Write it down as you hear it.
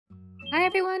Hi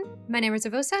everyone, my name is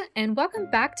Aervosa and welcome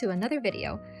back to another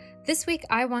video. This week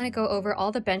I want to go over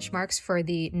all the benchmarks for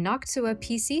the Noctua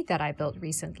PC that I built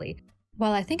recently.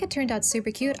 While I think it turned out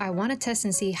super cute, I want to test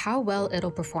and see how well it'll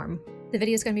perform. The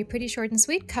video is going to be pretty short and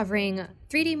sweet, covering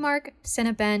 3D Mark,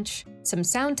 Cinebench, some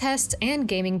sound tests, and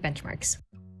gaming benchmarks.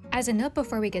 As a note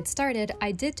before we get started,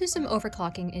 I did do some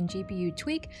overclocking in GPU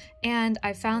Tweak, and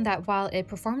I found that while it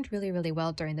performed really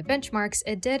well during the benchmarks,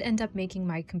 it did end up making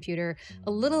my computer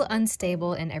a little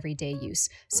unstable in everyday use.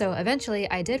 So eventually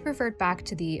I did revert back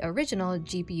to the original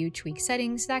GPU Tweak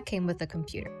settings that came with the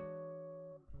computer.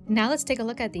 Now let's take a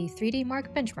look at the 3D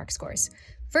Mark benchmark scores.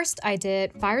 First, I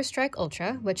did Firestrike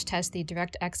Ultra, which tests the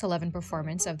DirectX 11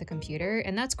 performance of the computer,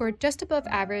 and that scored just above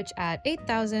average at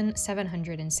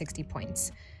 8,760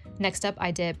 points. Next up,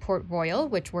 I did Port Royal,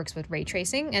 which works with ray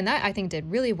tracing, and that I think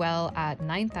did really well at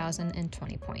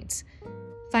 9,020 points.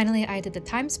 Finally, I did the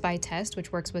Time Spy test,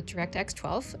 which works with DirectX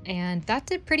 12, and that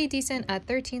did pretty decent at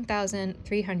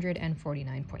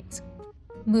 13,349 points.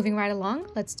 Moving right along,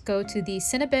 let's go to the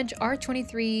Cinebench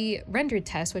R23 rendered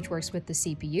test, which works with the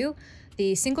CPU.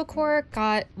 The single core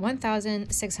got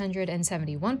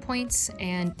 1,671 points,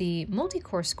 and the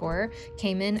multi-core score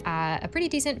came in at a pretty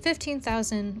decent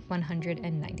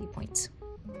 15,190 points.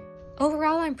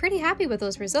 Overall, I'm pretty happy with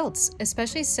those results,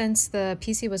 especially since the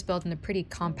PC was built in a pretty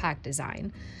compact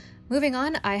design. Moving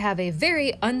on, I have a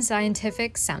very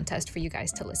unscientific sound test for you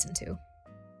guys to listen to.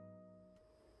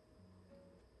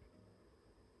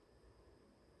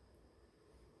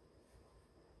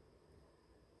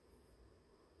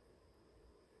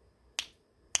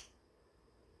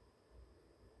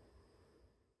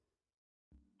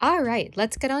 Alright,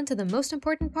 let's get on to the most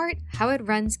important part, how it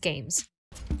runs games. I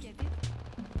am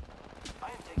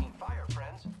taking fire,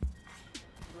 friends.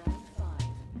 Round 5.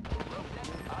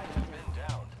 I have been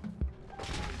downed.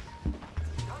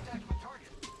 Contact with target.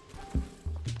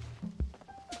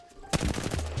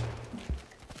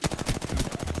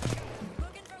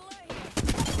 Looking for light.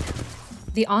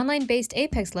 The online-based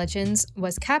Apex Legends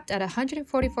was capped at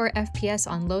 144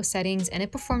 FPS on low settings, and it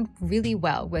performed really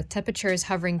well, with temperatures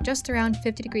hovering just around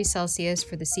 50 degrees Celsius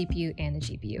for the CPU and the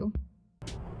GPU.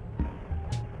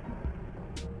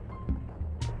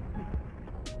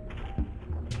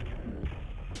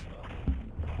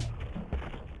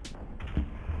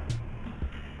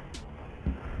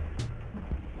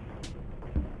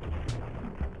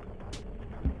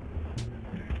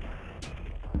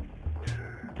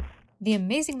 The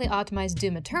amazingly optimized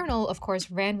Doom Eternal, of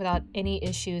course, ran without any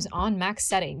issues on max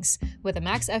settings, with a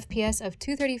max FPS of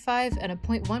 235 and a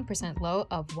 0.1% low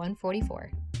of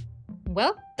 144.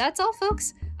 Well, that's all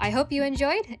folks. I hope you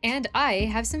enjoyed, and I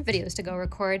have some videos to go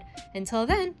record. Until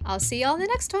then, I'll see y'all in the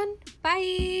next one.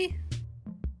 Bye!